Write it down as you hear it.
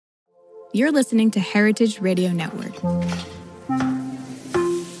You're listening to Heritage Radio Network.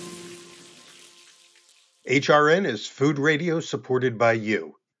 HRN is food radio supported by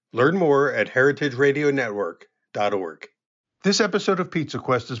you. Learn more at heritageradionetwork.org. This episode of Pizza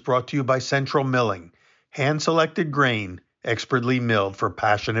Quest is brought to you by Central Milling, hand-selected grain, expertly milled for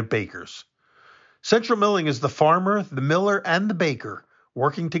passionate bakers. Central Milling is the farmer, the miller, and the baker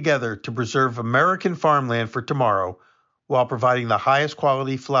working together to preserve American farmland for tomorrow while providing the highest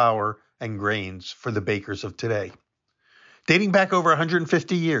quality flour and grains for the bakers of today. Dating back over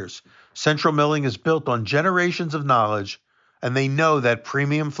 150 years, Central Milling is built on generations of knowledge, and they know that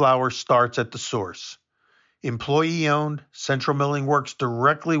premium flour starts at the source. Employee-owned, Central Milling works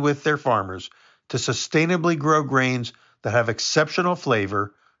directly with their farmers to sustainably grow grains that have exceptional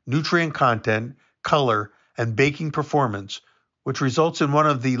flavor, nutrient content, color, and baking performance, which results in one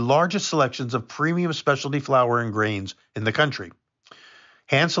of the largest selections of premium specialty flour and grains in the country.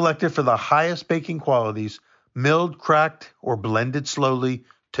 Hand-selected for the highest baking qualities, milled, cracked, or blended slowly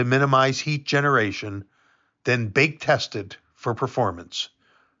to minimize heat generation, then bake-tested for performance.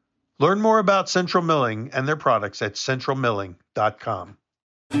 Learn more about Central Milling and their products at centralmilling.com.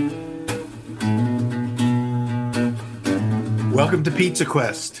 Welcome to Pizza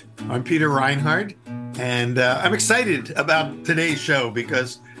Quest. I'm Peter Reinhardt, and I'm excited about today's show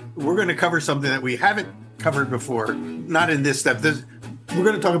because we're going to cover something that we haven't covered before, not in this step. We're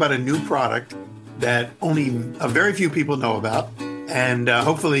going to talk about a new product that only a very few people know about, and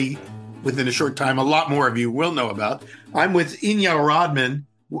hopefully within a short time, a lot more of you will know about. I'm with Inyal Rodman,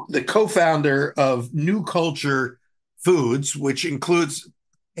 the co-founder of New Culture Foods, which includes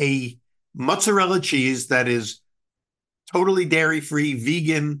a mozzarella cheese that is totally dairy-free,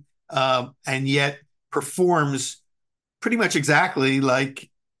 vegan, and yet performs pretty much exactly like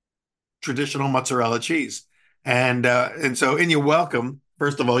traditional mozzarella cheese. And so, Inya, welcome.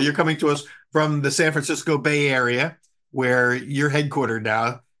 First of all, you're coming to us from the San Francisco Bay Area, where you're headquartered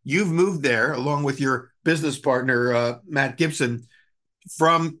now. You've moved there along with your business partner, Matt Gibson,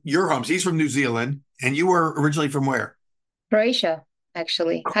 from your homes. He's from New Zealand, and you were originally from where? Croatia,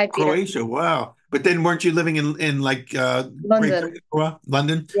 actually. Hi, Peter. Croatia, wow. But then weren't you living in like London?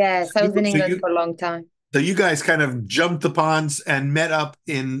 London? Yes, I was in England for a long time. So you guys kind of jumped the ponds and met up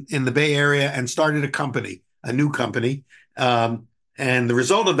in the Bay Area and started a company, a new company. And the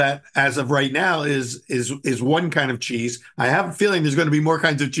result of that, as of right now, is one kind of cheese. I have a feeling there's going to be more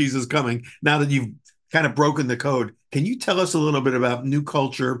kinds of cheeses coming now that you've kind of broken the code. Can you tell us a little bit about New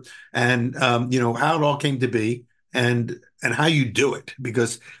Culture and how it all came to be and how you do it?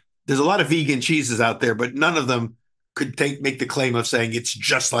 Because there's a lot of vegan cheeses out there, but none of them could make the claim of saying it's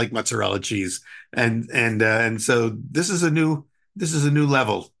just like mozzarella cheese. And so this is a new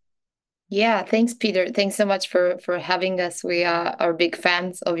level. Yeah, thanks, Peter. Thanks so much for having us. We are big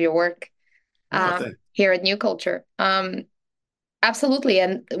fans of your work here at New Culture. Absolutely.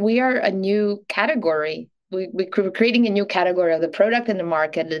 And we are a new category. We're creating a new category of the product in the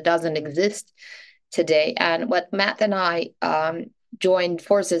market that doesn't exist today. And what Matt and I joined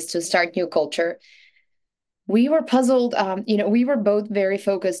forces to start New Culture, we were puzzled. We were both very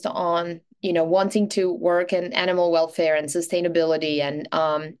focused on wanting to work in animal welfare and sustainability and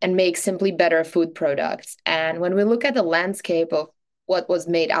make simply better food products. And when we look at the landscape of what was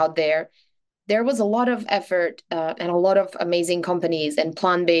made out there was a lot of effort and a lot of amazing companies and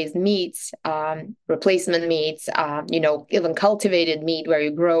plant-based meats, replacement meats, even cultivated meat where you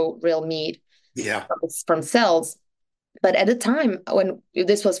grow real meat from cells. But at the time, when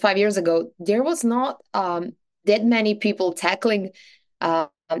this was 5 years ago, there was not that many people tackling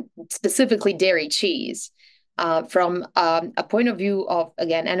specifically dairy cheese from a point of view of,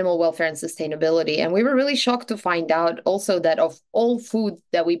 again, animal welfare and sustainability. And we were really shocked to find out also that of all food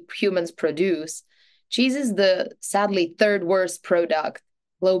that we humans produce, cheese is the sadly third worst product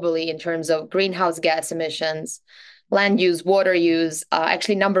globally in terms of greenhouse gas emissions, land use, water use,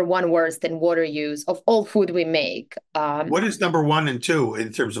 actually number one worst in water use of all food we make. What is number 1 and 2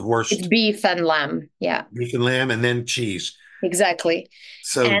 in terms of worst? It's beef and lamb. Yeah. Beef and lamb, and then cheese. Exactly.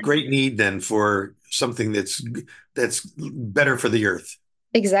 So great need then for something that's better for the earth.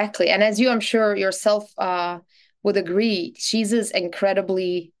 Exactly. And as you, I'm sure yourself would agree, cheese is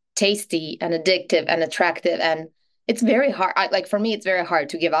incredibly tasty and addictive and attractive. And it's very hard. For me, it's very hard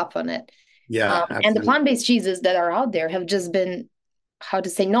to give up on it. Yeah. And the plant-based cheeses that are out there have just been,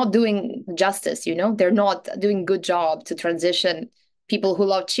 not doing justice, they're not doing a good job to transition people who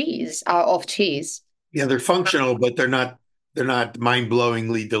love cheese off cheese. Yeah, they're functional, but they're not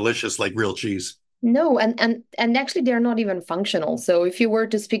mind-blowingly delicious like real cheese. No, and actually they're not even functional. So if you were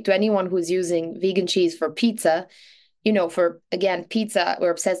to speak to anyone who's using vegan cheese for pizza, for, again, pizza,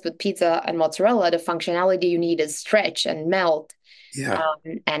 we're obsessed with pizza and mozzarella. The functionality you need is stretch and melt, Yeah.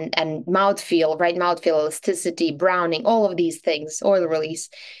 and mouthfeel, right? Mouthfeel, elasticity, browning, all of these things, oil release.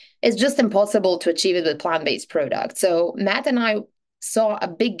 It's just impossible to achieve it with plant-based products. So Matt and I saw a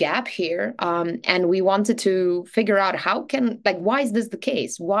big gap here, and we wanted to figure out why is this the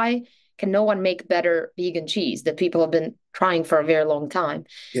case? Why can no one make better vegan cheese that people have been trying for a very long time?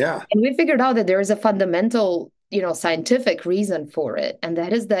 Yeah. And we figured out that there is a fundamental, scientific reason for it. And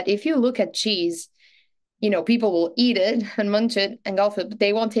that is that if you look at cheese, people will eat it and munch it and go for it, but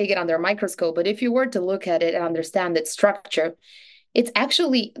they won't take it under a microscope. But if you were to look at it and understand its structure, it's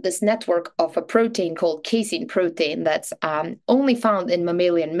actually this network of a protein called casein protein that's only found in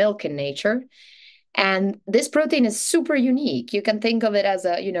mammalian milk in nature. And this protein is super unique. You can think of it as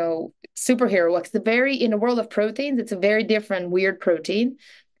a, superhero. In the world of proteins, it's a very different, weird protein.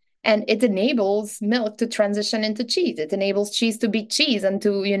 And it enables milk to transition into cheese. It enables cheese to be cheese and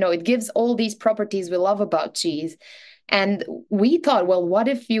it gives all these properties we love about cheese. And we thought, well, what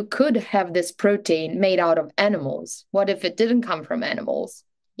if you could have this protein made out of animals? What if it didn't come from animals?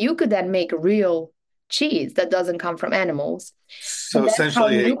 You could then make real cheese that doesn't come from animals. So And that's how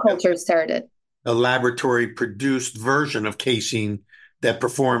essentially, New Culture started. a laboratory produced version of casein that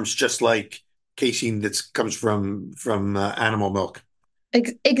performs just like casein that comes from animal milk.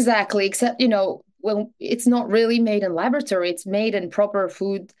 Exactly. Except, well, it's not really made in laboratory. It's made in proper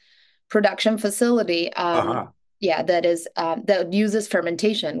food production facility. Uh-huh. Yeah, that uses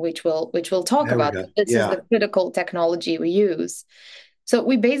fermentation, which we'll talk There we about. go. This is Yeah. the critical technology we use. So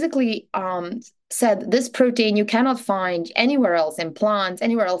we basically said this protein you cannot find anywhere else in plants,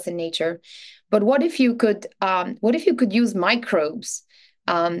 anywhere else in nature. But what if you could use microbes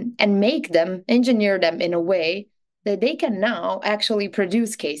and engineer them in a way that they can now actually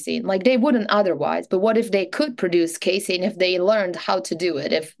produce casein, like they wouldn't otherwise. But what if they could produce casein if they learned how to do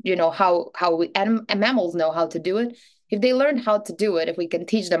it? If and mammals know how to do it. If they learned how to do it, if we can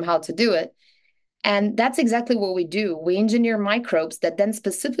teach them how to do it, and that's exactly what we do. We engineer microbes that then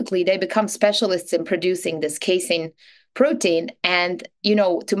specifically they become specialists in producing this casein protein. And,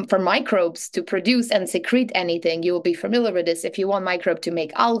 for microbes to produce and secrete anything, you will be familiar with this. If you want microbe to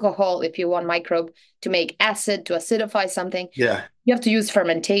make alcohol, if you want microbe to make acid, to acidify something, Yeah. you have to use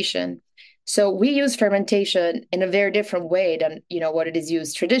fermentation. So we use fermentation in a very different way than, what it is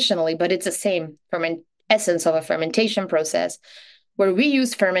used traditionally, but it's the same essence of a fermentation process where we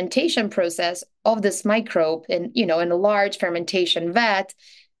use fermentation process of this microbe in a large fermentation vat,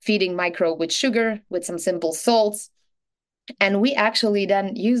 feeding microbe with sugar, with some simple salts. And we actually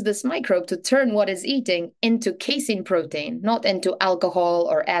then use this microbe to turn what is eating into casein protein, not into alcohol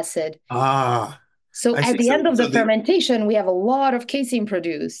or acid. Ah, So I at see. the end of So the fermentation, we have a lot of casein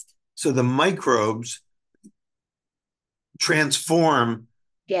produced. the microbes transform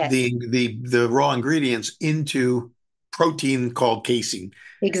Yes, the raw ingredients into protein called casein.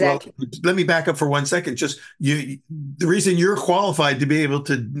 Well, exactly. let me back up for 1 second. Just the reason you're qualified to be able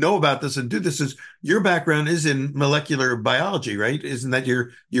to know about this and do this is your background is in molecular biology, right? Isn't that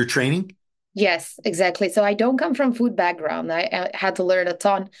your training? Yes, exactly. So I don't come from food background. I had to learn a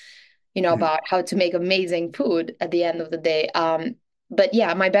ton, Yeah. about how to make amazing food at the end of the day. But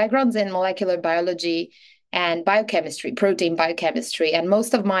yeah, my background's in molecular biology and biochemistry, protein biochemistry, and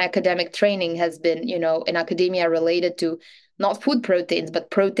most of my academic training has been, in academia related to not food proteins,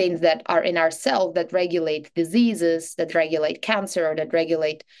 but proteins that are in our cells that regulate diseases, that regulate cancer, or that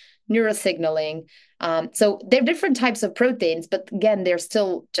regulate neurosignaling. So they're different types of proteins, but again, they're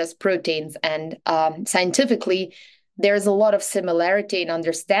still just proteins. And scientifically, there's a lot of similarity in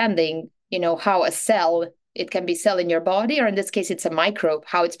understanding, how a cell, it can be cell in your body, or in this case, it's a microbe,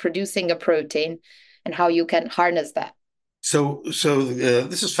 how it's producing a protein and how you can harness that. So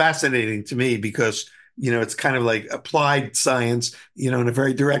this is fascinating to me because it's kind of like applied science, in a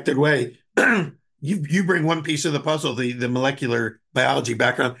very directed way. You bring one piece of the puzzle, the molecular biology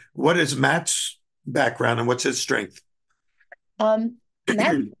background. What is Matt's background and what's his strength? Um,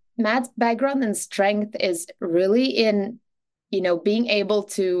 Matt, Matt's background and strength is really in, being able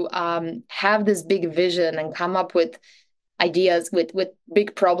to have this big vision and come up with ideas with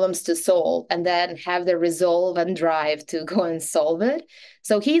big problems to solve and then have the resolve and drive to go and solve it.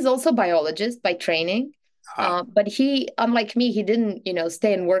 So he's also a biologist by training. But he, unlike me, he didn't,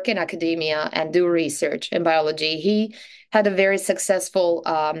 stay and work in academia and do research in biology. He had a very successful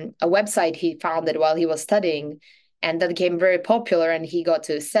a website he founded while he was studying, and that became very popular. And he got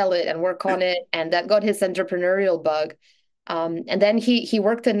to sell it and work on it, and that got his entrepreneurial bug. And then he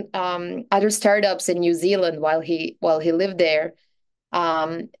worked in other startups in New Zealand while he lived there.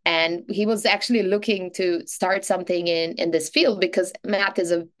 And he was actually looking to start something in this field because Matt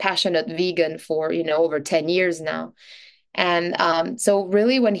is a passionate vegan for, over 10 years now. And so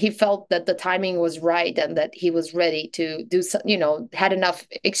really when he felt that the timing was right and that he was ready to do so, had enough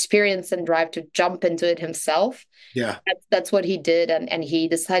experience and drive to jump into it himself. Yeah. That's what he did. And he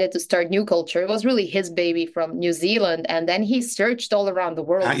decided to start New Culture. It was really his baby from New Zealand. And then he searched all around the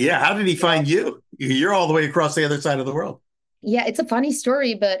world. Yeah. How did he find you? You're all the way across the other side of the world. Yeah, it's a funny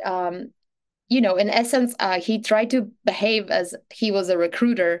story, but in essence, he tried to behave as he was a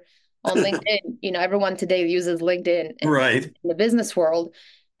recruiter on LinkedIn. Everyone today uses LinkedIn in the business world.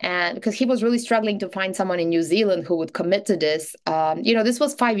 And because he was really struggling to find someone in New Zealand who would commit to this. This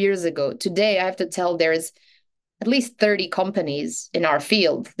was 5 years ago. Today, I have to tell there's at least 30 companies in our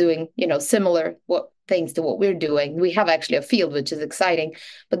field doing, similar things to what we're doing. We have actually a field, which is exciting.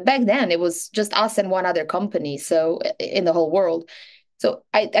 But back then, it was just us and one other company. So in the whole world. So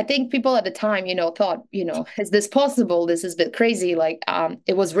I think people at the time, thought, is this possible? This is a bit crazy. Like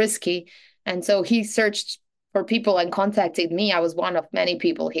it was risky. And so he searched for people and contacted me. I was one of many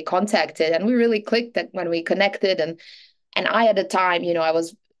people he contacted. And we really clicked that when we connected. And I, at the time, I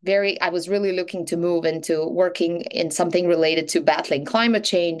was really looking to move into working in something related to battling climate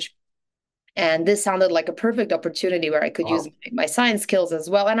change. And this sounded like a perfect opportunity where I could use my science skills as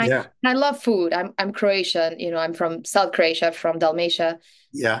well. And I love food. I'm Croatian. I'm from South Croatia, from Dalmatia.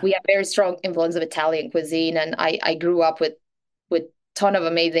 Yeah. We have very strong influence of Italian cuisine. And I grew up with ton of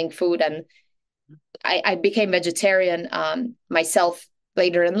amazing food. And I became vegetarian myself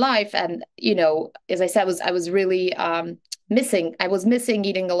later in life. And, as I said, I was really missing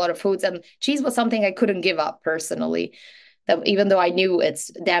eating a lot of foods. And cheese was something I couldn't give up personally, even though I knew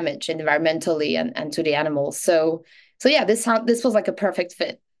it's damage environmentally and to the animals. So yeah, this was like a perfect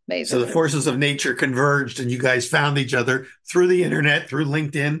fit, basically. So the forces of nature converged and you guys found each other through the internet, through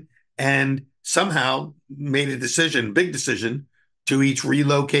LinkedIn, and somehow made a big decision to each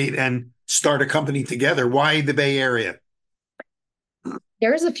relocate and start a company together. Why the Bay Area?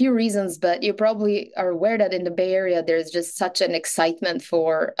 There's a few reasons, but you probably are aware that in the Bay Area, there's just such an excitement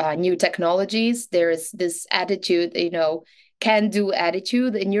for new technologies. There's this attitude, can-do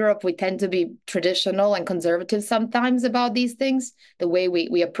attitude. In Europe, we tend to be traditional and conservative sometimes about these things, the way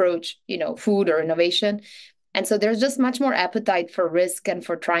we approach, food or innovation. And so there's just much more appetite for risk and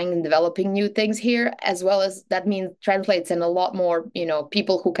for trying and developing new things here, as well as that means translates in a lot more,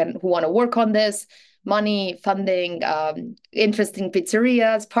 people who want to work on this. Money, funding, interesting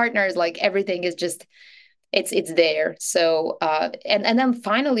pizzerias, partners, like everything is just, it's there. So, and then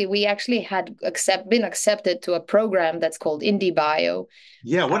finally, we actually had been accepted to a program that's called IndieBio.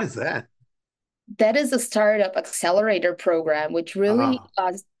 Yeah, what is that? That is a startup accelerator program, which really,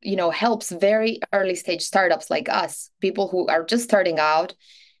 helps very early stage startups like us, people who are just starting out.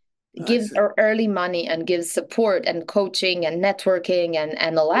 Gives early money and gives support and coaching and networking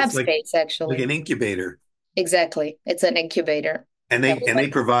and a lab space, actually. Like an incubator. Exactly. It's an incubator. And they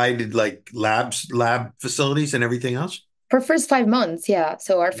provided like lab facilities and everything else? For first 5 months, yeah.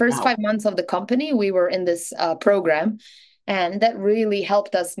 So our first 5 months of the company, we were in this program. And that really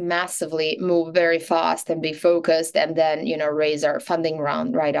helped us massively move very fast and be focused and then, raise our funding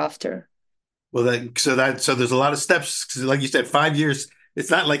round right after. Well, so there's a lot of steps. Like you said, 5 years. It's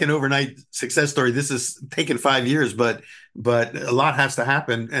not like an overnight success story. This has taken 5 years, but a lot has to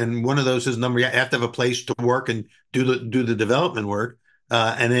happen. And one of those is you have to have a place to work and do the development work.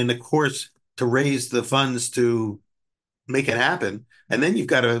 And then, of course, to raise the funds to make it happen. And then you've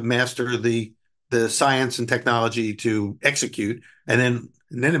got to master the science and technology to execute. And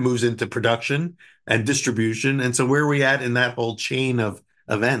then it moves into production and distribution. And so where are we at in that whole chain of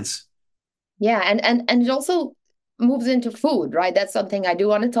events? Yeah. And it also moves into food, right? That's something I do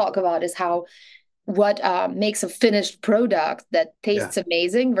want to talk about, is what makes a finished product that tastes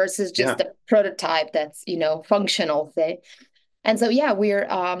amazing versus just a prototype that's, functional, say. And so, yeah, we're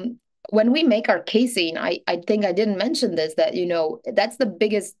when we make our casing, I think I didn't mention this, that, that's the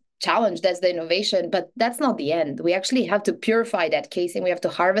biggest challenge, that's the innovation, but that's not the end. We actually have to purify that casing. We have to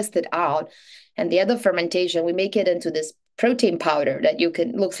harvest it out. And the other fermentation, we make it into this protein powder that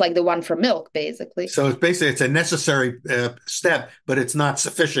looks like the one from milk, basically. So it's a necessary step, but it's not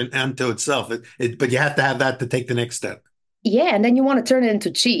sufficient unto itself. But you have to have that to take the next step. Yeah, and then you want to turn it into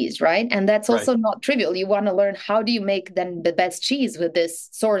cheese, right? And that's also not trivial. You want to learn, how do you make then the best cheese with this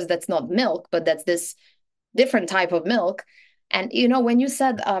source that's not milk, but that's this different type of milk. And when you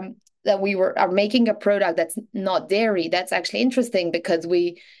said that we are making a product that's not dairy, that's actually interesting, because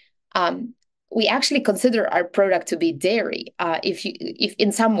we we actually consider our product to be dairy. If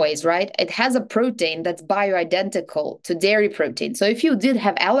in some ways, right, it has a protein that's bioidentical to dairy protein. So if you did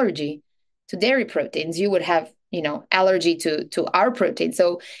have allergy to dairy proteins, you would have, allergy to our protein.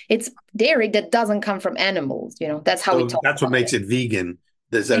 So it's dairy that doesn't come from animals. That's how we talk. That's what makes it vegan.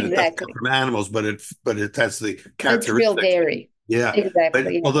 Is that it doesn't come from animals, but it has the characteristics. It's real dairy. Yeah,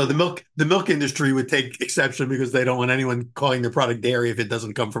 exactly. But although the milk industry would take exception because they don't want anyone calling their product dairy if it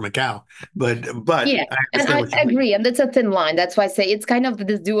doesn't come from a cow. But yeah, I agree, and that's a thin line. That's why I say it's kind of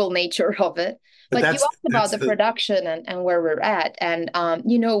this dual nature of it. But you asked about the production and where we're at, and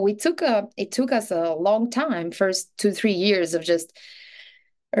it took us a long time, first 2-3 years of just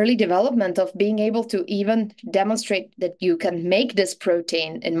early development of being able to even demonstrate that you can make this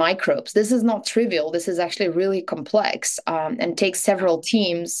protein in microbes. This is not trivial. This is actually really complex and takes several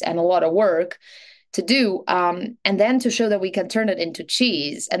teams and a lot of work to do. And then to show that we can turn it into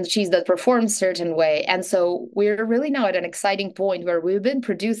cheese, and cheese that performs a certain way. And so we're really now at an exciting point where we've been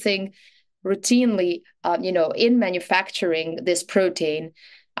producing routinely, in manufacturing this protein,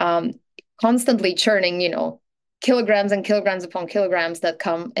 constantly churning, kilograms and kilograms upon kilograms that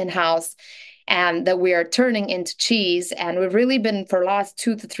come in-house and that we are turning into cheese. And we've really been, for the last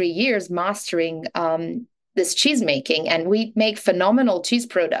 2 to 3 years, mastering this cheese making. And we make phenomenal cheese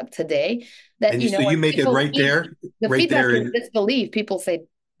product today. That so you make it right there? The right feedback there is disbelief. People say,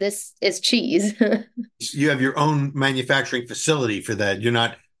 this is cheese. You have your own manufacturing facility for that. You're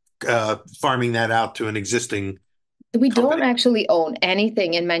not farming that out to an existing We company. Don't actually own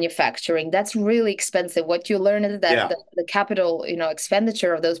anything in manufacturing. That's really expensive. What you learn is that the capital,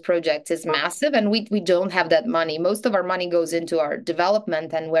 expenditure of those projects is massive, and we don't have that money. Most of our money goes into our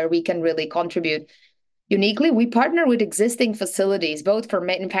development and where we can really contribute uniquely. We partner with existing facilities, both for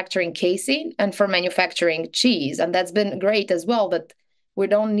manufacturing casein and for manufacturing cheese. And that's been great as well, that we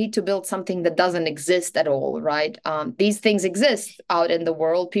don't need to build something that doesn't exist at all, right? These things exist out in the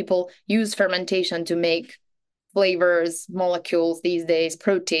world. People use fermentation to make flavors, molecules these days,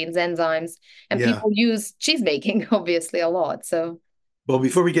 proteins, enzymes, and people use cheese making obviously a lot. So, well,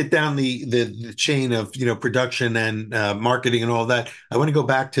 before we get down the chain of production and marketing and all that, I want to go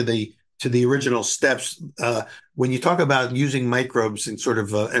back to the original steps. When you talk about using microbes and sort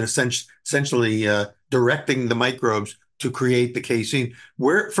of essentially directing the microbes to create the casein,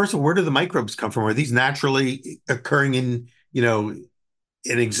 first of all, where do the microbes come from? Are these naturally occurring in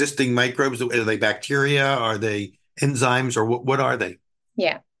existing microbes? Are they bacteria? Are they enzymes? Or what are they?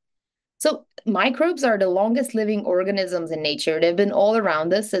 Yeah. So microbes are the longest living organisms in nature. They've been all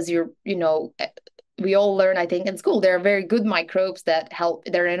around us, as we all learn, I think, in school. There are very good microbes that help.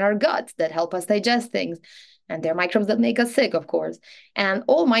 They're in our guts that help us digest things. And there are microbes that make us sick, of course. And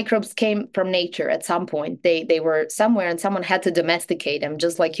all microbes came from nature at some point. They were somewhere and someone had to domesticate them,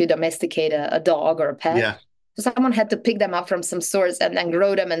 just like you domesticate a dog or a pet. Yeah. So someone had to pick them up from some source and then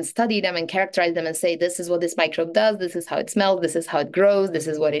grow them and study them and characterize them and say, this is what this microbe does. This is how it smells. This is how it grows. This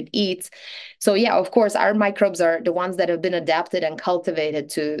is what it eats. So yeah, of course, our microbes are the ones that have been adapted and cultivated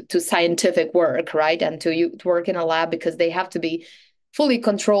to scientific work, right? And to work in a lab, because they have to be fully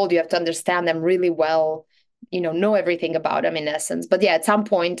controlled. You have to understand them really well, know everything about them in essence. But yeah, at some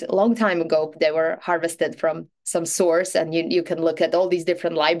point, a long time ago, they were harvested from some source, and you can look at all these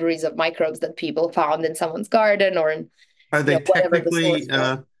different libraries of microbes that people found in someone's garden or in are they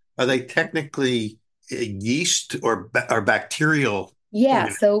technically yeast or bacterial? Yeah,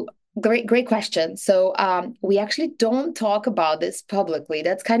 so great question. So we actually don't talk about this publicly.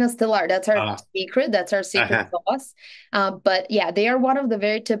 That's kind of still that's our secret. That's our secret sauce. But yeah, they are one of the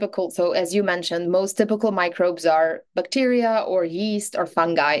very typical. So as you mentioned, most typical microbes are bacteria or yeast or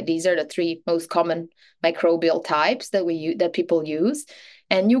fungi. These are the 3 most common microbial types that people use.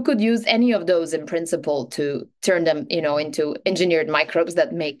 And you could use any of those in principle to turn them, into engineered microbes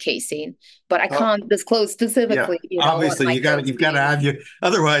that make casein. But I can't disclose specifically. Obviously, you've got to have you.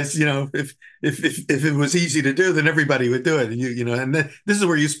 Otherwise, if it was easy to do, then everybody would do it. And then this is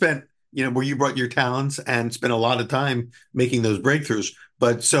where you spent, where you brought your talents and spent a lot of time making those breakthroughs.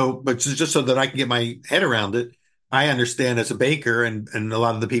 But just so that I can get my head around it, I understand as a baker, and a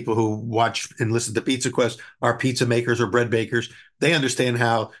lot of the people who watch and listen to Pizza Quest are pizza makers or bread bakers. They understand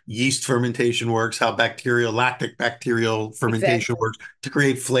how yeast fermentation works, how lactic bacterial fermentation works to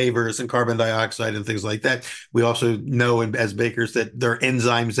create flavors and carbon dioxide and things like that. We also know as bakers that there are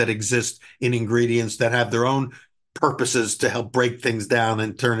enzymes that exist in ingredients that have their own purposes to help break things down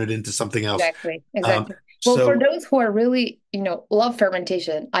and turn it into something else. Exactly. Well, for those who are really, love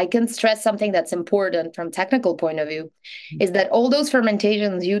fermentation, I can stress something that's important from technical point of view, is that all those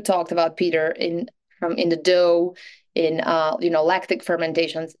fermentations you talked about, Peter, in the dough, lactic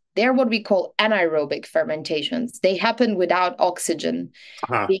fermentations. They're what we call anaerobic fermentations. They happen without oxygen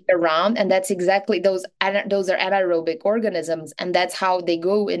being around, and that's exactly those are anaerobic organisms, and that's how they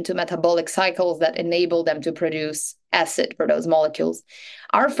go into metabolic cycles that enable them to produce acid for those molecules.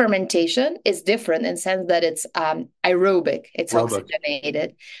 Our fermentation is different in the sense that it's aerobic, it's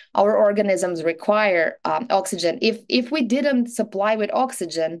oxygenated. Our organisms require oxygen. If we didn't supply with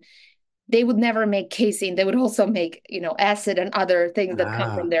oxygen, they would never make casein. They would also make, acid and other things that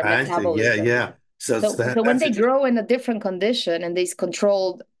come from their metabolism. Yeah. So when they grow in a different condition, and these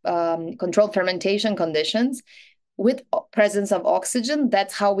controlled fermentation conditions with presence of oxygen,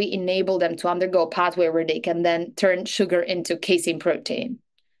 that's how we enable them to undergo a pathway where they can then turn sugar into casein protein.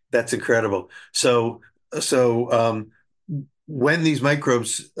 That's incredible. So when these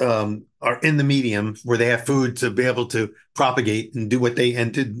microbes are in the medium where they have food to be able to propagate and do what they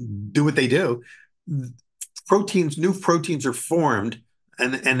do, new proteins are formed.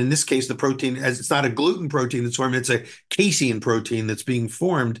 And in this case, the protein, as it's not a gluten protein that's formed, it's a casein protein that's being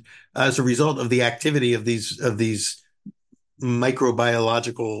formed as a result of the activity of these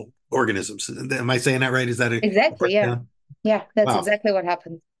microbiological organisms. Am I saying that right? Is that exactly? Yeah. Yeah, that's exactly what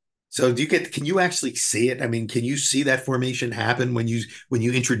happens. So can you actually see it? I mean, can you see that formation happen when you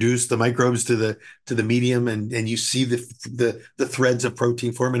introduce the microbes to the medium and you see the threads of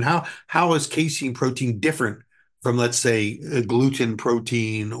protein form? And how is casein protein different from, let's say, a gluten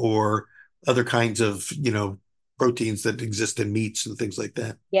protein or other kinds of, proteins that exist in meats and things like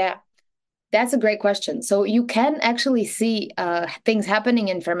that? Yeah, that's a great question. So you can actually see things happening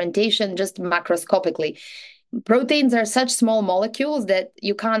in fermentation just macroscopically. Proteins are such small molecules that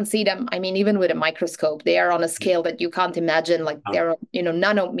you can't see them. I mean, even with a microscope, they are on a scale that you can't imagine, like they're,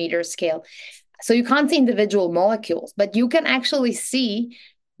 nanometer scale. So you can't see individual molecules, but you can actually see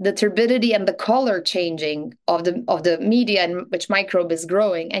the turbidity and the color changing of the media in which microbe is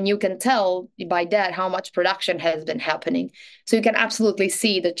growing. And you can tell by that how much production has been happening. So you can absolutely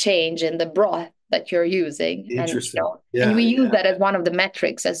see the change in the broth that you're using. Interesting. And we use that as one of the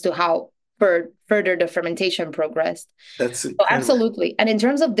metrics as to how further the fermentation progressed. That's absolutely. And in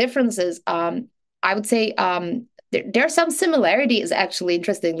terms of differences, I would say there are some similarities, actually,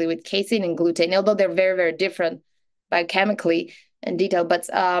 interestingly, with casein and gluten, although they're very, very different biochemically in detail.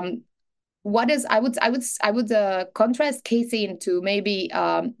 But I would contrast casein to maybe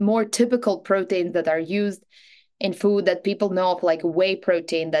more typical proteins that are used in food that people know of, like whey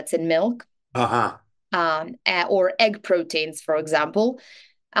protein that's in milk, or egg proteins, for example.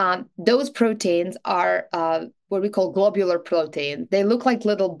 Those proteins are what we call globular proteins. They look like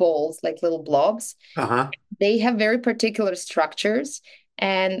little balls, like little blobs. They have very particular structures,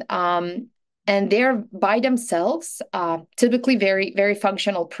 and they're by themselves typically very, very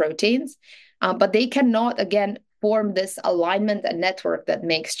functional proteins, but they cannot, again, form this alignment and network that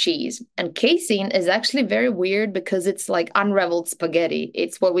makes cheese. And casein is actually very weird because it's like unraveled spaghetti.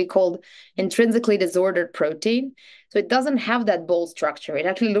 It's what we call intrinsically disordered protein. So it doesn't have that ball structure. It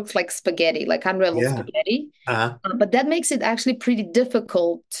actually looks like spaghetti, like unraveled spaghetti. But that makes it actually pretty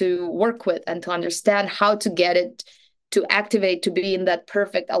difficult to work with and to understand how to get it to activate, to be in that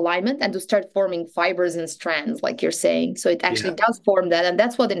perfect alignment and to start forming fibers and strands, like you're saying. So it actually does form that. And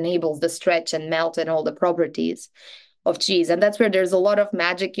that's what enables the stretch and melt and all the properties of cheese. And that's where there's a lot of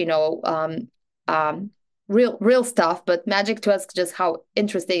magic, real stuff, but magic to us, just how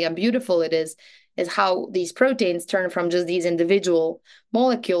interesting and beautiful it is how these proteins turn from just these individual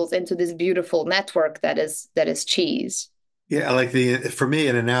molecules into this beautiful network that is cheese. Yeah, I like for me,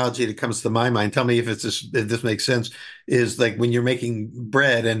 an analogy that comes to my mind, tell me if this makes sense, is like when you're making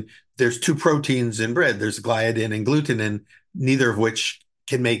bread and there's two proteins in bread, there's gliadin and glutenin, neither of which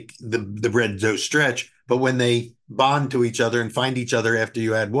can make the bread dough stretch. But when they bond to each other and find each other after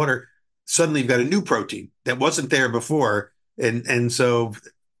you add water, suddenly you've got a new protein that wasn't there before. And so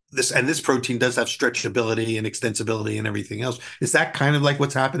this protein does have stretchability and extensibility and everything else. Is that kind of like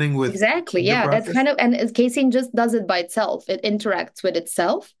what's happening with? Exactly. Yeah, that's kind of, and casein just does it by itself. It interacts with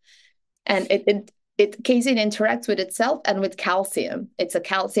itself, and casein interacts with itself and with calcium. It's a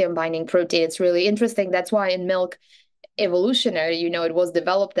calcium binding protein. It's really interesting. That's why in milk, evolutionary, it was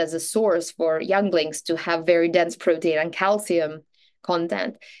developed as a source for younglings to have very dense protein and calcium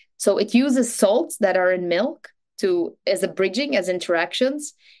content. So it uses salts that are in milk as a bridging, as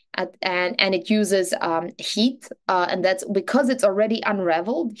interactions. And it uses heat, and that's because it's already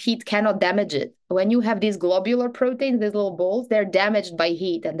unraveled. Heat cannot damage it. When you have these globular proteins, these little balls, they're damaged by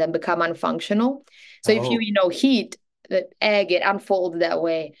heat and then become unfunctional. So if you heat the egg, it unfolds that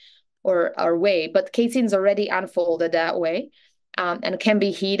way, or way. But casein's already unfolded that way, and can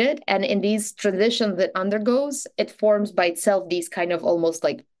be heated. And in these transitions that undergoes, it forms by itself these kind of almost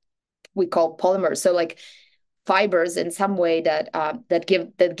like we call polymers. So like fibers in some way that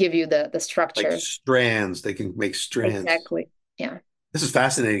give you the structure. Like strands, they can make strands. Exactly. Yeah. This is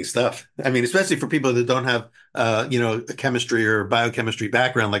fascinating stuff. I mean, especially for people that don't have, a chemistry or biochemistry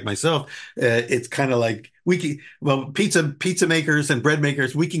background like myself. It's kind of like pizza makers and bread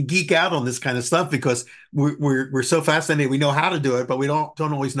makers, we can geek out on this kind of stuff because we're so fascinated. We know how to do it, but we don't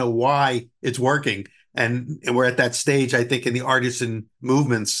always know why it's working. And we're at that stage, I think, in the artisan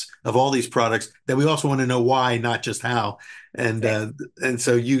movements of all these products that we also want to know why, not just how. And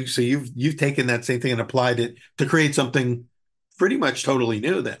so you've taken that same thing and applied it to create something pretty much totally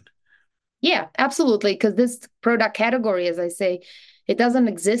new then. Yeah, absolutely. Because this product category, as I say, it doesn't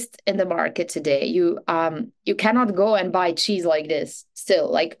exist in the market today. You cannot go and buy cheese like this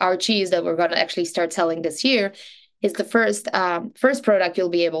still. Like our cheese that we're going to actually start selling this year is the first product you'll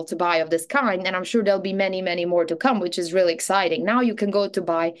be able to buy of this kind. And I'm sure there'll be many, many more to come, which is really exciting. Now you can go to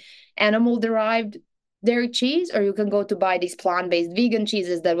buy animal-derived dairy cheese, or you can go to buy these plant-based vegan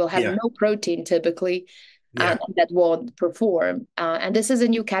cheeses that will have no protein typically. And that won't perform. And this is a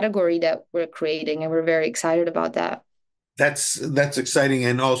new category that we're creating, and we're very excited about that. That's exciting.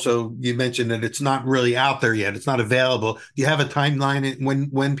 And also you mentioned that it's not really out there yet. It's not available. Do you have a timeline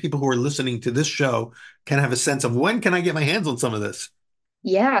when people who are listening to this show can have a sense of when can I get my hands on some of this?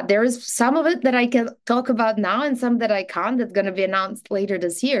 Yeah, there is some of it that I can talk about now and some that I can't. That's going to be announced later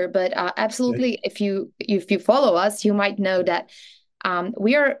this year. But absolutely, if you follow us, you might know that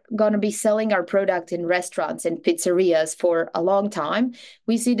we are going to be selling our product in restaurants and pizzerias for a long time.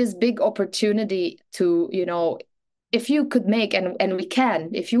 We see this big opportunity to, if you could make, and we can,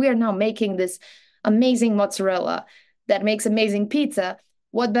 if you are now making this amazing mozzarella that makes amazing pizza,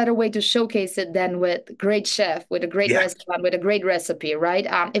 what better way to showcase it than with great chef, with a great restaurant, with a great recipe, right?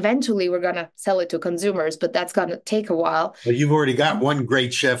 Eventually, we're going to sell it to consumers, but that's going to take a while. But you've already got one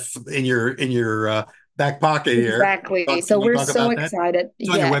great chef in your back pocket here. Exactly. So we're so excited. It's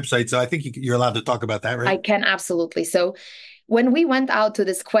on your website, so I think you're allowed to talk about that, right? I can, absolutely. So when we went out to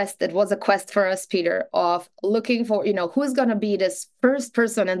this quest, it was a quest for us, Peter, of looking for, who's going to be this first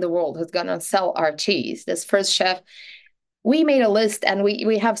person in the world who's going to sell our cheese, this first chef. We made a list, and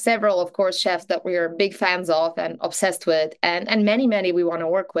we have several, of course, chefs that we are big fans of and obsessed with, and many we want to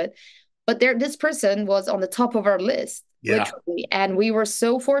work with. But this person was on the top of our list, literally. And we were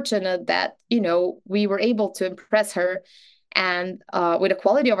so fortunate that, we were able to impress her and with the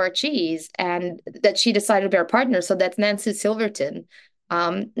quality of our cheese, and that she decided to be our partner. So that's Nancy Silverton.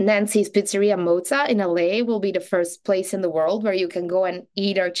 Nancy's Pizzeria Mozza in LA will be the first place in the world where you can go and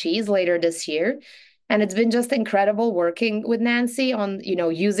eat our cheese later this year. And it's been just incredible working with Nancy on,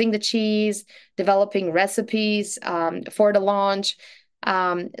 using the cheese, developing recipes for the launch,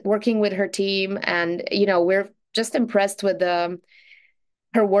 working with her team. And, we're just impressed with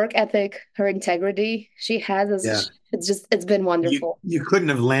her work ethic, her integrity she has. It's been wonderful. You couldn't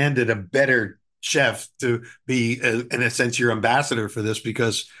have landed a better chef to be, in a sense, your ambassador for this,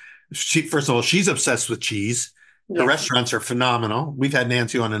 because first of all, she's obsessed with cheese. The restaurants are phenomenal. We've had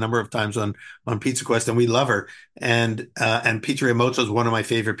Nancy on a number of times on Pizza Quest, and we love her. And Pizzeria Mozza is one of my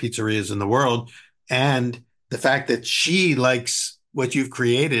favorite pizzerias in the world. And the fact that she likes what you've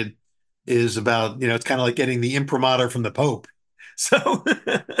created is about, it's kind of like getting the imprimatur from the Pope. So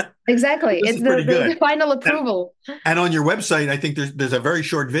exactly, it's the final approval. And on your website, I think there's a very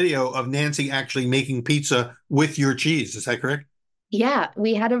short video of Nancy actually making pizza with your cheese. Is that correct? Yeah,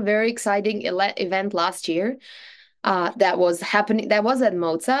 we had a very exciting event last year. That was happening. That was at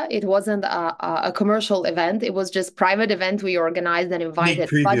Mozza. It wasn't a commercial event. It was just private event we organized and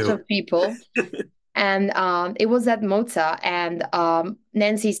invited a bunch of people. And it was at Mozza. And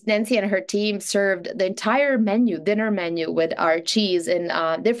Nancy and her team served the entire dinner menu with our cheese in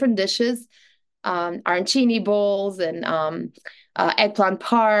different dishes, arancini bowls and eggplant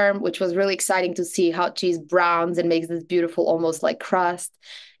parm, which was really exciting to see how cheese browns and makes this beautiful, almost like crust.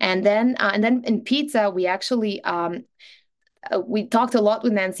 And then in pizza, we actually we talked a lot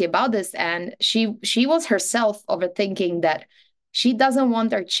with Nancy about this, and she was herself overthinking that she doesn't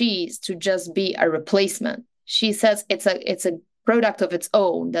want our cheese to just be a replacement. She says it's a product of its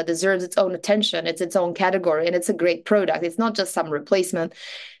own that deserves its own attention. It's its own category, and it's a great product. It's not just some replacement.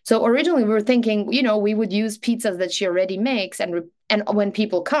 So originally we were thinking, we would use pizzas that she already makes, and when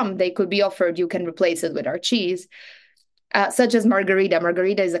people come, they could be offered, you can replace it with our cheese, such as margarita.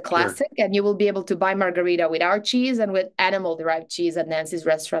 Margarita is a classic, and you will be able to buy margarita with our cheese and with animal-derived cheese at Nancy's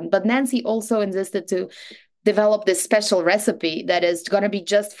restaurant. But Nancy also insisted to develop this special recipe that is going to be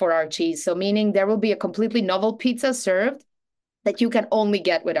just for our cheese. So meaning there will be a completely novel pizza served that you can only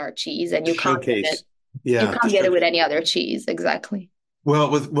get with our cheese, and you can't get it. Showcase. Yeah, you can't get it with any other cheese. Exactly.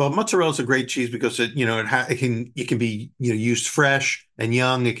 Well, mozzarella is a great cheese because it can be used fresh and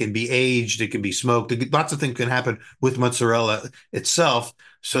young. It can be aged. It can be smoked. Lots of things can happen with mozzarella itself.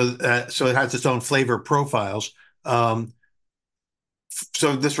 So it has its own flavor profiles.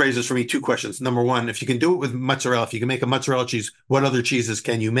 So this raises for me two questions. Number one, if you can do it with mozzarella, if you can make a mozzarella cheese, what other cheeses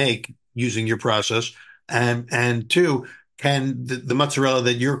can you make using your process? And two, can the mozzarella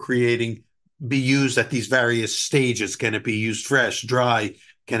that you're creating be used at these various stages? Can it be used fresh, dry?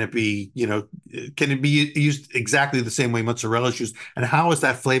 Can it be used exactly the same way mozzarella is used? And how is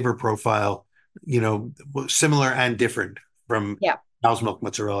that flavor profile, similar and different from cow's milk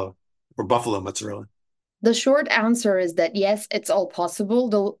mozzarella or buffalo mozzarella? The short answer is that yes, it's all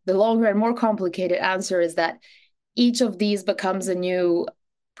possible. The longer and more complicated answer is that each of these becomes a new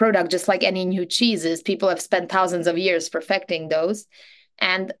product, just like any new cheeses. People have spent thousands of years perfecting those,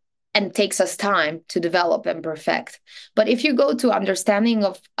 and it takes us time to develop and perfect. But if you go to understanding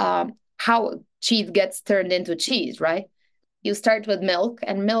of how cheese gets turned into cheese, right? You start with milk,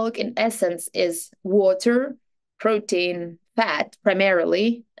 and milk in essence is water, protein, fat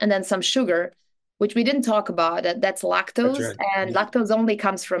primarily, and then some sugar, which we didn't talk about. That's lactose. That's right. And lactose only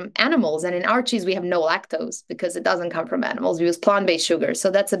comes from animals. And in our cheese, we have no lactose because it doesn't come from animals. We use plant-based sugar.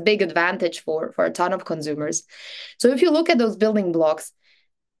 So that's a big advantage for a ton of consumers. So if you look at those building blocks,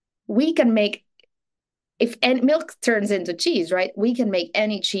 we can make, if milk turns into cheese, right? We can make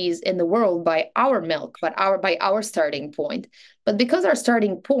any cheese in the world by our milk, but by our starting point. But because our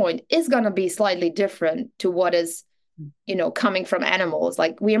starting point is going to be slightly different to what is coming from animals,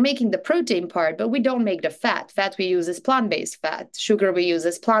 like we are making the protein part, but we don't make the fat. Fat we use is plant-based fat. Sugar we use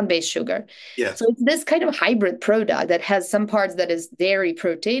is plant-based sugar. Yes. So it's this kind of hybrid product that has some parts that is dairy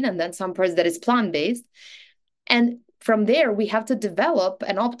protein and then some parts that is plant-based. And from there, we have to develop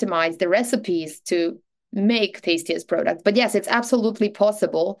and optimize the recipes to make tastiest products. But yes, it's absolutely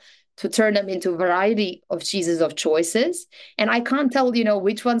possible to turn them into a variety of cheeses of choices. And I can't tell,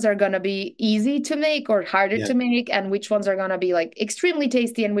 which ones are going to be easy to make or harder to make, and which ones are going to be like extremely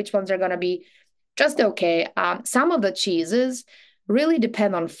tasty and which ones are going to be just okay. Some of the cheeses really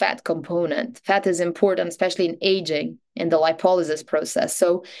depend on fat component. Fat is important, especially in aging in the lipolysis process.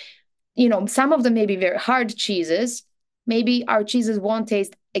 So, some of them may be very hard cheeses. Maybe our cheeses won't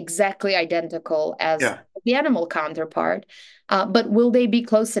taste exactly identical as the animal counterpart, but will they be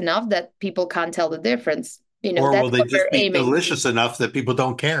close enough that people can't tell the difference? Or will they just be delicious enough that people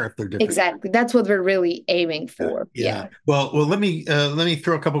don't care if they're different? Exactly. That's what we're really aiming for. Yeah. Well, let me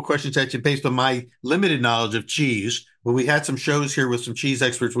throw a couple of questions at you based on my limited knowledge of cheese. Well, we had some shows here with some cheese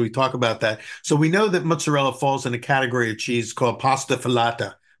experts where we talk about that. So we know that mozzarella falls in a category of cheese called pasta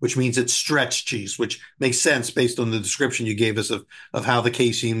filata, which means it's stretched cheese, which makes sense based on the description you gave us of how the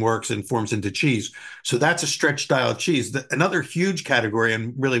casein works and forms into cheese. So that's a stretched style cheese. Another huge category,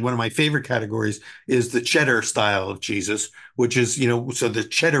 and really one of my favorite categories, is the cheddar style of cheeses, which is, so the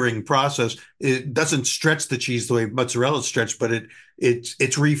cheddaring process, it doesn't stretch the cheese the way mozzarella is stretched, but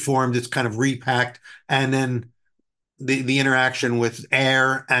it's reformed, it's kind of repacked, and then the interaction with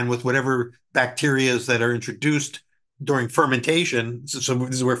air and with whatever bacteria that are introduced during fermentation, so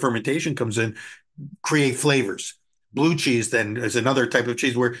this is where fermentation comes in, create flavors. Blue cheese then is another type of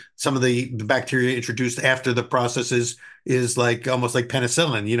cheese where some of the bacteria introduced after the process is like almost like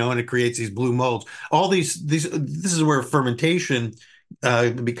penicillin, and it creates these blue molds. All this is where fermentation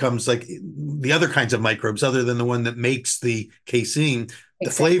becomes like the other kinds of microbes other than the one that makes the casein. Exactly.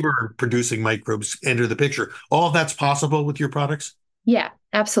 The flavor producing microbes enter the picture. All of that's possible with your products? Yeah,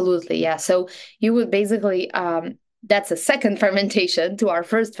 absolutely. Yeah. So you would basically that's a second fermentation to our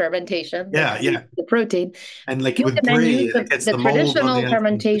first fermentation. The protein. And like with brie, it gets the traditional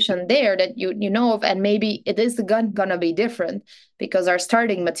fermentation there that you know of, and maybe it is gonna be different because our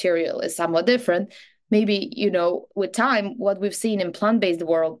starting material is somewhat different. Maybe, with time, what we've seen in plant-based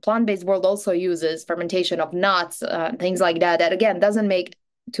world also uses fermentation of nuts, things like that again doesn't make,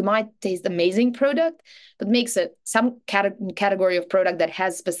 to my taste, amazing product, but makes it some category of product that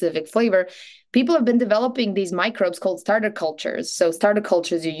has specific flavor. People have been developing these microbes called starter cultures. So starter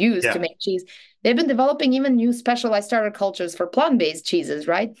cultures you use to make cheese. They've been developing even new specialized starter cultures for plant-based cheeses,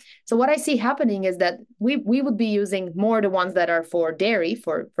 right? So what I see happening is that we would be using more the ones that are for dairy,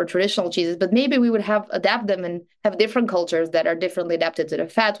 for traditional cheeses, but maybe we would adapt them and have different cultures that are differently adapted to the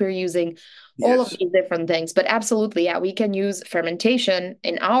fat we're using, all of these different things. But absolutely, we can use fermentation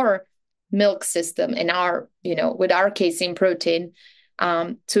in our milk system, in our, with our casein protein,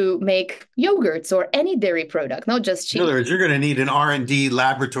 to make yogurts or any dairy product, not just cheese. In other words, you're going to need an R&D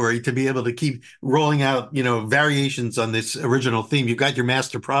laboratory to be able to keep rolling out, variations on this original theme. You've got your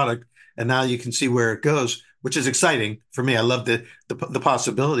master product, and now you can see where it goes, which is exciting for me. I love the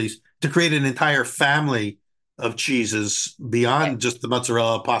possibilities to create an entire family of cheeses beyond just the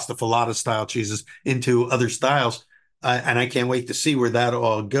mozzarella, pasta filata style cheeses into other styles. And I can't wait to see where that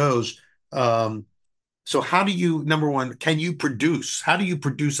all goes. So how do you, number one, can you produce? How do you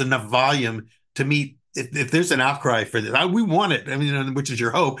produce enough volume to meet, if there's an outcry for this? We want it. I mean, which is your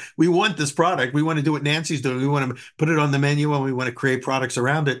hope. We want this product. We want to do what Nancy's doing. We want to put it on the menu, and we want to create products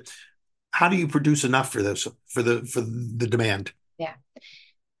around it. How do you produce enough for this, for the demand? Yeah.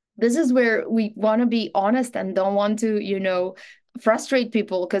 This is where we want to be honest and don't want to, frustrate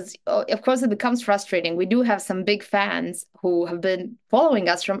people, because of course it becomes frustrating. We do have some big fans who have been following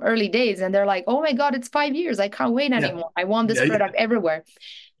us from early days, and they're like, oh my God, it's 5 years. I can't wait anymore. I want this product everywhere.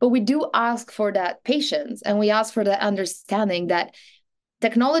 But we do ask for that patience, and we ask for that understanding that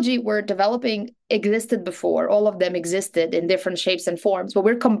technology we're developing existed before. All of them existed in different shapes and forms, but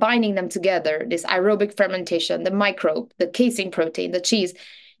we're combining them together, this aerobic fermentation, the microbe, the casein protein, the cheese,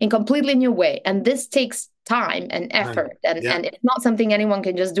 in completely new way. And this takes time and effort, and it's not something anyone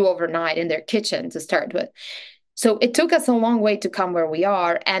can just do overnight in their kitchen to start with. So it took us a long way to come where we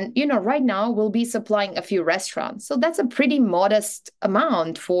are. And, right now we'll be supplying a few restaurants. So that's a pretty modest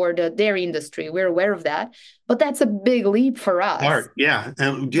amount for the dairy industry. We're aware of that, but that's a big leap for us. Yeah.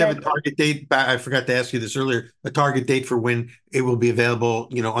 Do you have a target date? I forgot to ask you this earlier, a target date for when it will be available,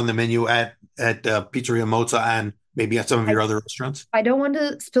 on the menu at Pizzeria Mozza and maybe at some of your other restaurants? I don't want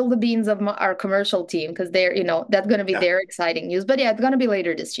to spill the beans of our commercial team, because they're, that's going to be their exciting news. But yeah, it's going to be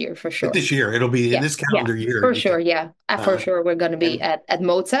later this year for sure. But this year, it'll be in this calendar year. For sure, for sure, we're going to be at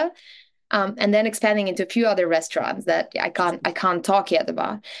Mozza, and then expanding into a few other restaurants that I can't talk yet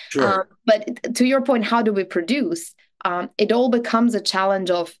about. Sure. But to your point, how do we produce? It all becomes a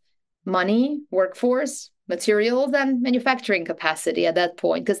challenge of money, workforce, materials, and manufacturing capacity at that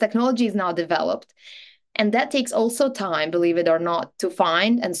point, because technology is now developed. And that takes also time, believe it or not, to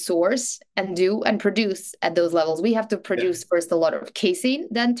find and source and do and produce at those levels. We have to produce first a lot of casein,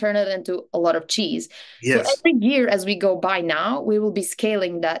 then turn it into a lot of cheese. Yes. So every year as we go by now, we will be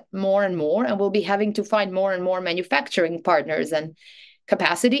scaling that more and more, and we'll be having to find more and more manufacturing partners and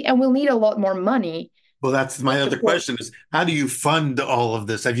capacity, and we'll need a lot more money. Well, that's my other question is, how do you fund all of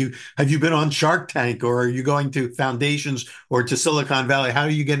this? Have you been on Shark Tank, or are you going to foundations or to Silicon Valley? How are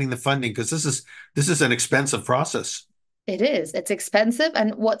you getting the funding? Because this is an expensive process. It is. It's expensive.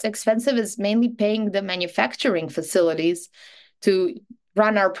 And what's expensive is mainly paying the manufacturing facilities to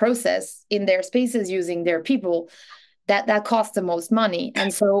run our process in their spaces using their people. That costs the most money.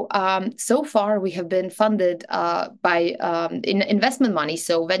 And so so far we have been funded by investment money,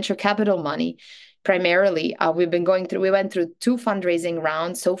 so venture capital money. Primarily, we went through 2 fundraising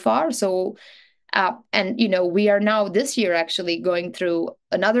rounds so far. So, and we are now this year actually going through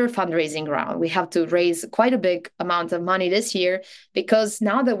another fundraising round. We have to raise quite a big amount of money this year, because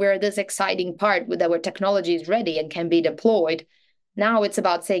now that we're at this exciting part that our technology is ready and can be deployed, now it's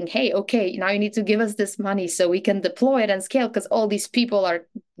about saying, hey, okay, now you need to give us this money so we can deploy it and scale, because all these people are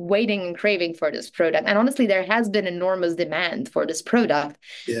waiting and craving for this product. And honestly, there has been enormous demand for this product.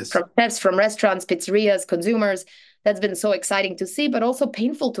 Yes. From chefs, from restaurants, pizzerias, consumers. That's been so exciting to see, but also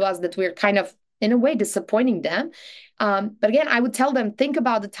painful to us that we're kind of, in a way, disappointing them. But again, I would tell them, think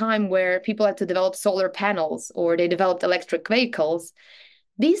about the time where people had to develop solar panels or they developed electric vehicles.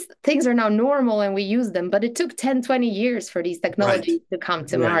 These things are now normal and we use them, but it took 10, 20 years for these technologies to come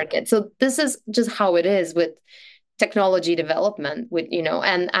to market. So this is just how it is with technology development,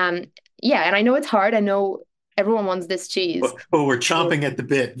 and I know it's hard. I know everyone wants this cheese. Well, we're chomping at the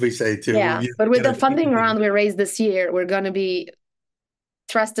bit, we say too. Yeah, but with the funding round we raised this year, we're going to be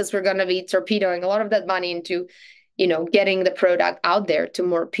torpedoing a lot of that money into, getting the product out there to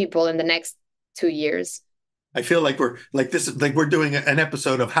more people in the next 2 years. I feel like we're doing an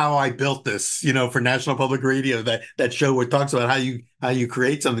episode of How I Built This, for National Public Radio, that show where it talks about how you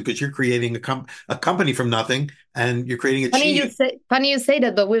create something, because you're creating a company from nothing, and you're creating a cheese. Funny you say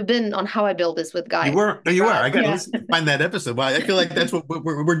that, but we've been on How I Built This with Guy. You were. I got to listen to find that episode. Well, I feel like that's what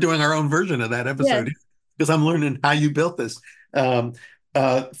we're doing, our own version of that episode, because I'm learning how you built this.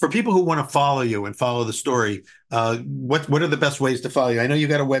 For people who want to follow you and follow the story, what are the best ways to follow you? I know you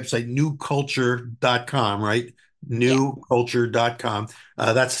got a website, newculture.com, right? Newculture.com.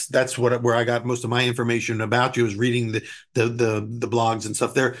 That's where I got most of my information about you, is reading the blogs and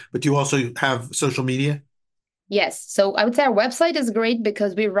stuff there. But do you also have social media? Yes. So I would say our website is great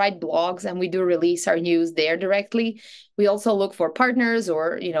because we write blogs and we do release our news there directly. We also look for partners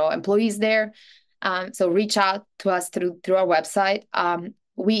or, employees there. So reach out to us through our website.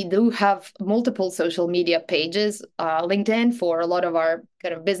 We do have multiple social media pages, LinkedIn for a lot of our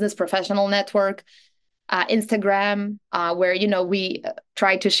kind of business professional network, Instagram, where we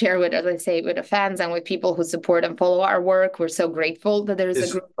try to share with, as I say, with the fans and with people who support and follow our work. We're so grateful that there is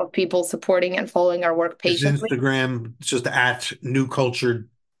a group of people supporting and following our work patiently. Is Instagram just at New Culture?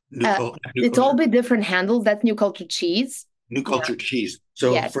 It's all bit different handles. That's New Culture Cheese. New Culture Cheese.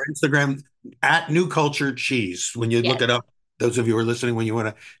 So yes. For Instagram, at New Culture Cheese. When you look it up, those of you who are listening, when you want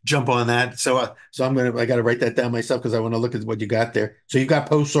to jump on that. So I got to write that down myself because I want to look at what you got there. So you've got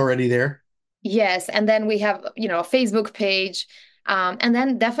posts already there. Yes, and then we have a Facebook page, and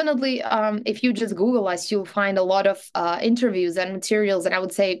then definitely if you just Google us, you'll find a lot of interviews and materials. And I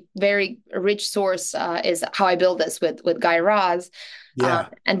would say very rich source is How I Build This with Guy Raz, and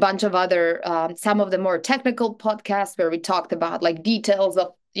a bunch of other some of the more technical podcasts where we talked about like details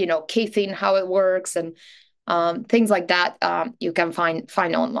of casein, how it works, and things like that. You can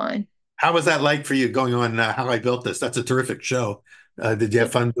find online. How was that like for you going on How I Built This? That's a terrific show. Did you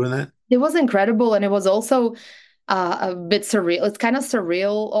have fun doing that? It was incredible. And it was also a bit surreal. It's kind of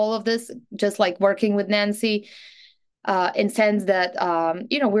surreal, all of this, just like working with Nancy, in sense that,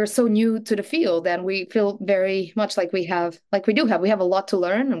 we're so new to the field and we feel very much like we have a lot to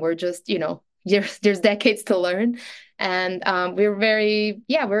learn, and we're just, there's decades to learn. And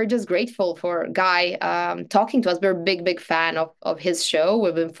we're just grateful for Guy talking to us. We're a big fan of his show.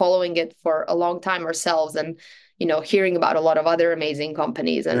 We've been following it for a long time ourselves, and hearing about a lot of other amazing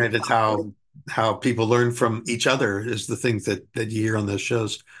companies. And right, it's how people learn from each other is the things that you hear on those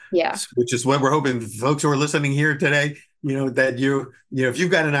shows. Yeah. Which is what we're hoping folks who are listening here today, that if you've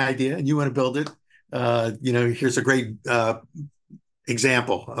got an idea and you want to build it, here's a great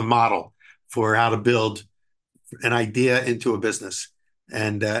example, a model for how to build an idea into a business.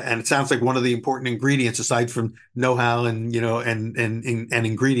 And it sounds like one of the important ingredients, aside from know-how and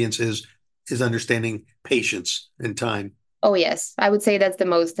ingredients, is understanding patience and time. Oh, yes. I would say that's the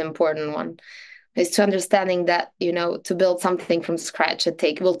most important one, is to understanding that, to build something from scratch,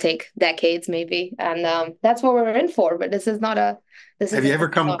 will take decades maybe. And that's what we're in for. But this is not Have you ever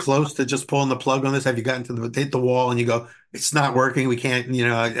come close to just pulling the plug on this? Have you gotten to hit the wall and you go, it's not working, we can't,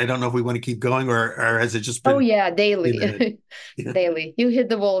 I don't know if we want to keep going, or has it just been? Oh, yeah, daily. Daily. You hit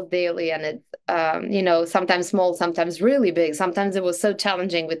the wall daily, and it's, sometimes small, sometimes really big. Sometimes it was so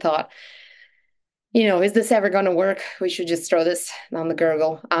challenging, we thought, is this ever going to work? We should just throw this on the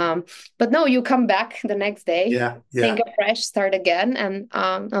gurgle. But no, you come back the next day, think afresh, start again, and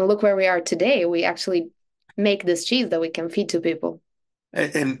look where we are today. We actually make this cheese that we can feed to people.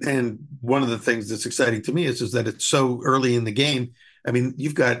 And one of the things that's exciting to me is that it's so early in the game. I mean,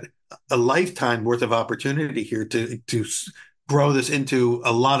 you've got a lifetime worth of opportunity here to grow this into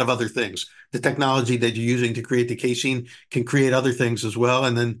a lot of other things. The technology that you're using to create the casein can create other things as well,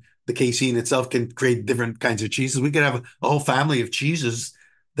 and then the casein itself can create different kinds of cheeses. We could have a whole family of cheeses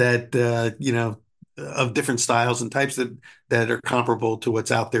that of different styles and types that are comparable to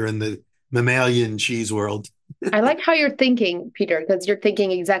what's out there in the mammalian cheese world. I like how you're thinking, Peter, because you're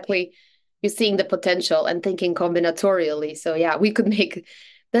thinking exactly, you're seeing the potential and thinking combinatorially. So yeah, we could make,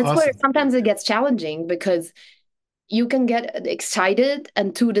 that's awesome. Where sometimes it gets challenging, because you can get excited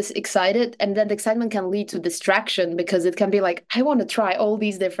and too excited, and then the excitement can lead to distraction, because it can be like, I want to try all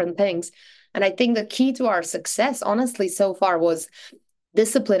these different things. And I think the key to our success, honestly, so far was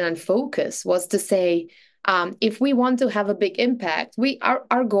discipline and focus, was to say, if we want to have a big impact,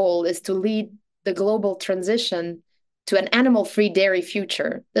 our goal is to lead the global transition to an animal-free dairy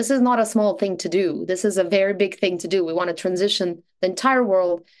future. This is not a small thing to do. This is a very big thing to do. We want to transition the entire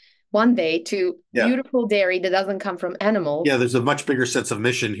world one day to beautiful dairy that doesn't come from animals. Yeah, there's a much bigger sense of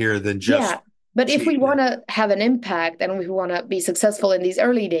mission here than just... But if we want to have an impact and we want to be successful in these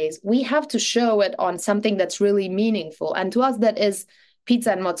early days, we have to show it on something that's really meaningful. And to us, that is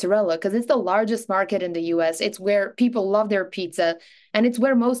pizza and mozzarella, because it's the largest market in the US. It's where people love their pizza, and it's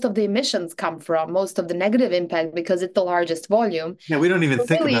where most of the emissions come from, most of the negative impact, because it's the largest volume. Yeah, we don't even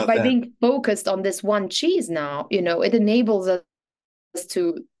think about that. By being focused on this one cheese now, it enables us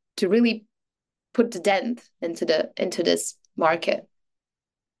to really put the dent into this market.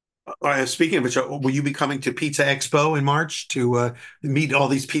 Speaking of which, will you be coming to Pizza Expo in March to meet all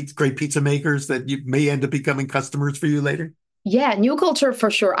these great pizza makers that you may end up becoming customers for you later? Yeah, New Culture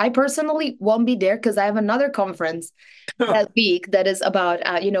for sure. I personally won't be there because I have another conference that week that is about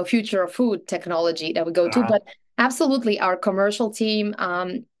future of food technology that we go to. But Absolutely. Our commercial team,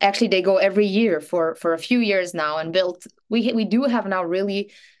 actually, they go every year for a few years now and built. We do have now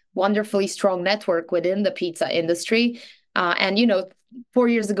really wonderfully strong network within the pizza industry. And 4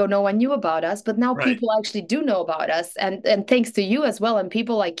 years ago, no one knew about us, but now Right. people actually do know about us, and thanks to you as well, and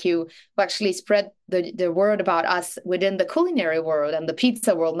people like you who actually spread the word about us within the culinary world and the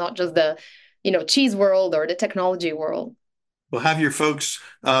pizza world, not just the cheese world or the technology world. We'll have your folks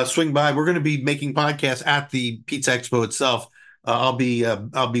swing by. We're going to be making podcasts at the Pizza Expo itself. I'll be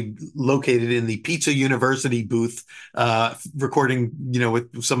located in the Pizza University booth, recording,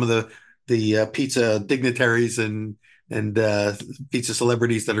 with some of the pizza dignitaries and pizza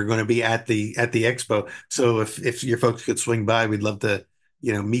celebrities that are going to be at the expo. So if your folks could swing by, we'd love to,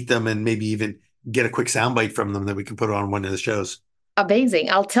 meet them and maybe even get a quick soundbite from them that we can put on one of the shows. Amazing.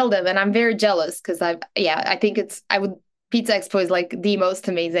 I'll tell them, and I'm very jealous because I think I would. Pizza Expo is like the most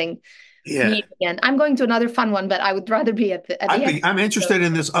amazing Yeah. meeting, and I'm going to another fun one, but I would rather be at the expo. I'm interested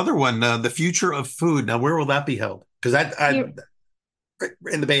in this other one, the future of food. Now, where will that be held? Because Here,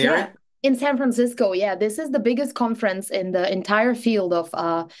 in the Bay yeah, Area. in San Francisco. Yeah, this is the biggest conference in the entire field of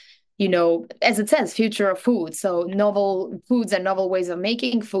as it says, future of food. So novel foods and novel ways of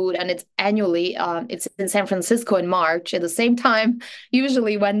making food. And it's annually, it's in San Francisco in March at the same time,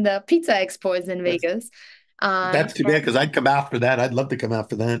 usually when the Pizza Expo is in Vegas. That's too bad because I'd come out for that. I'd love to come out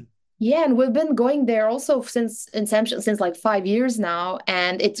for that. Yeah, and we've been going there also since inception, since like 5 years now,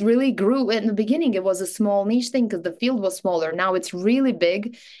 and it's really grew. In the beginning, it was a small niche thing because the field was smaller. Now it's really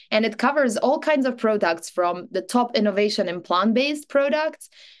big, and it covers all kinds of products from the top innovation in plant-based products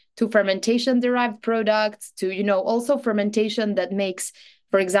to fermentation-derived products to also fermentation that makes,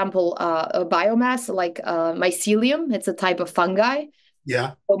 for example, a biomass like mycelium. It's a type of fungi.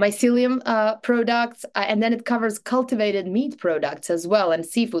 Yeah. So mycelium products, and then it covers cultivated meat products as well and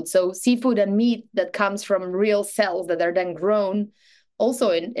seafood. So seafood and meat that comes from real cells that are then grown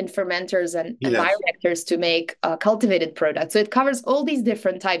also in fermenters and Yes. bioreactors to make cultivated products. So it covers all these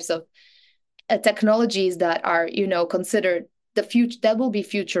different types of technologies that are, considered the future, that will be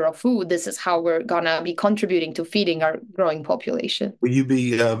future of food. This is how we're gonna be contributing to feeding our growing population. Will you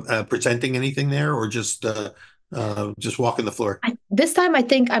be presenting anything there, or just walking the floor? This time, I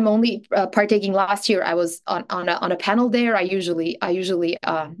think I'm only partaking. Last year, I was on a panel there. I usually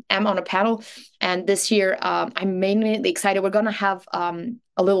am on a panel, and this year I'm mainly excited. We're gonna have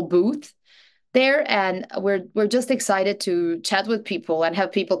a little booth there, and we're just excited to chat with people and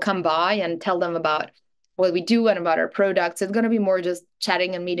have people come by and tell them about what we do and about our products. It's gonna be more just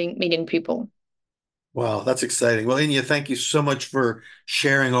chatting and meeting people. Wow, that's exciting. Well, Inya, thank you so much for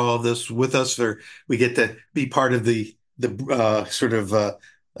sharing all of this with us. We get to be part of the sort of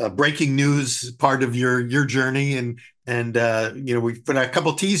breaking news part of your journey, and we put a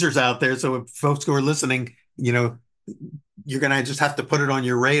couple teasers out there. So if folks who are listening, you're gonna just have to put it on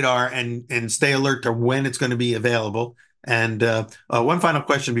your radar and stay alert to when it's going to be available. And one final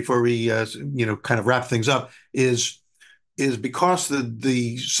question before we kind of wrap things up is because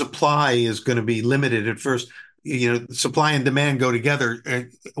the supply is going to be limited at first, supply and demand go together.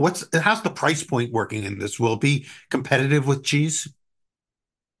 How's the price point working in this? Will it be competitive with cheese?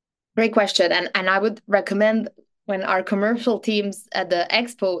 Great question, and I would recommend when our commercial teams at the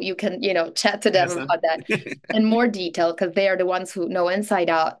expo, you can chat to them Yes, about that in more detail because they are the ones who know inside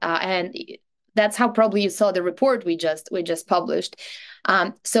out, and that's how probably you saw the report we just published.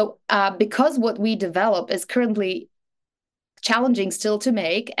 So because what we develop is currently challenging still to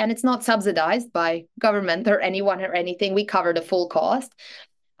make, and it's not subsidized by government or anyone or anything. We cover the full cost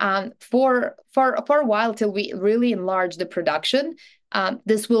for a while till we really enlarge the production.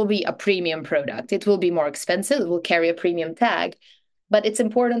 This will be a premium product. It will be more expensive. It will carry a premium tag. But it's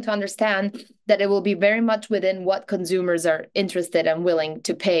important to understand that it will be very much within what consumers are interested and willing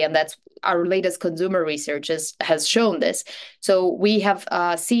to pay. And that's our latest consumer research has shown this. So we have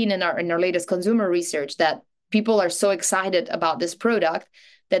seen in our latest consumer research that people are so excited about this product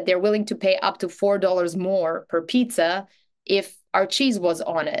that they're willing to pay up to $4 more per pizza if our cheese was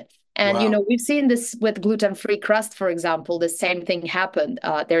on it. And Wow. we've seen this with gluten-free crust, for example. The same thing happened.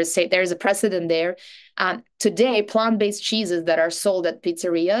 There's a precedent there. Today, plant-based cheeses that are sold at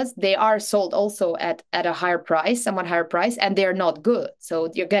pizzerias, they are sold also at a higher price, somewhat higher price, and they're not good.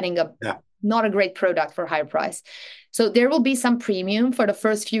 So you're getting not a great product for higher price. So there will be some premium for the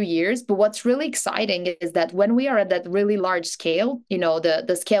first few years. But what's really exciting is that when we are at that really large scale,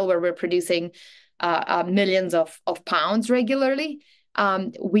 the scale where we're producing millions of pounds regularly,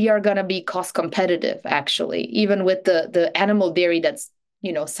 we are going to be cost competitive, actually, even with the animal dairy that's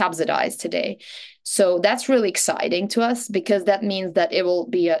subsidized today. So that's really exciting to us because that means that it will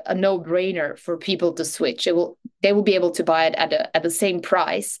be a no-brainer for people to switch. they will be able to buy it at the same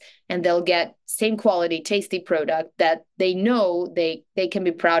price, and they'll get same quality, tasty product that they know they can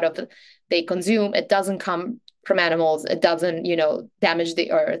be proud of. They consume. It doesn't come from animals. It doesn't, damage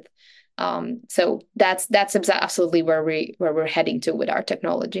the earth. So that's absolutely where we're heading to with our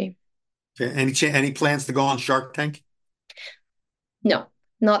technology. Okay. Any plans to go on Shark Tank? No,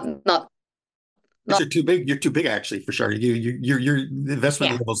 not. You're too big. You're too big actually for Shark. Your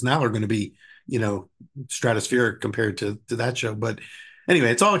investment levels now are going to be, stratospheric compared to that show. But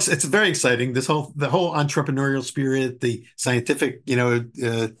anyway, it's very exciting. The whole entrepreneurial spirit, the scientific,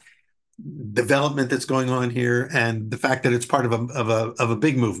 development that's going on here, and the fact that it's part of a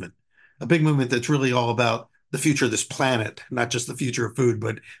big movement that's really all about the future of this planet, not just the future of food,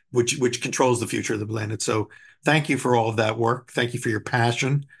 but which controls the future of the planet. So thank you for all of that work. Thank you for your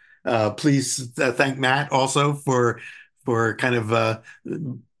passion. Please thank Matt also for kind of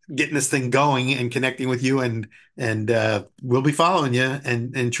getting this thing going and connecting with you, and we'll be following you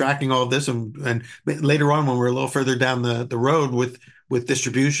and tracking all of this, and later on when we're a little further down the road with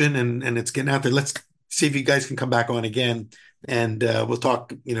distribution and it's getting out there, let's see if you guys can come back on again, and we'll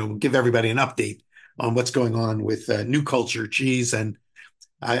talk, give everybody an update on what's going on with New Culture cheese. And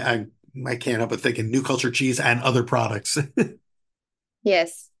I can't help but thinking New Culture cheese and other products.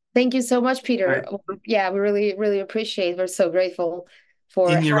 Yes. Thank you so much, Peter. Right. Yeah, we really, really appreciate it. We're so grateful for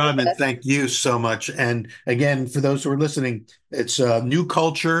Rodman, thank you so much. And again, for those who are listening, it's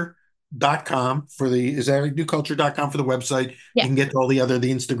newculture.com is that newculture.com for the website? Yeah. You can get all the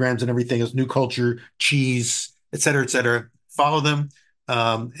Instagrams and everything is New Culture cheese, et cetera, follow them.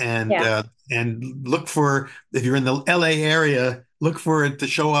 And look for, if you're in the LA area, look for it to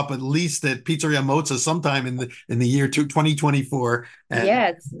show up at least at Pizzeria Mozza sometime in the year 2024.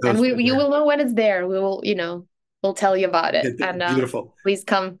 Yes, and you will know when it's there. We will, we'll tell you about it. And beautiful. Please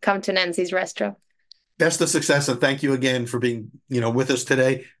come to Nancy's restaurant. Best of success, and thank you again for being, with us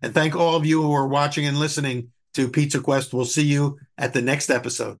today. And thank all of you who are watching and listening to Pizza Quest. We'll see you at the next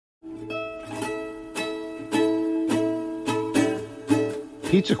episode.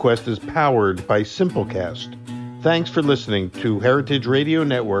 Pizza Quest is powered by Simplecast. Thanks for listening to Heritage Radio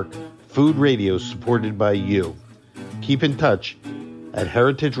Network, food radio supported by you. Keep in touch at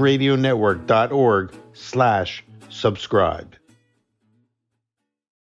heritageradionetwork.org/subscribe.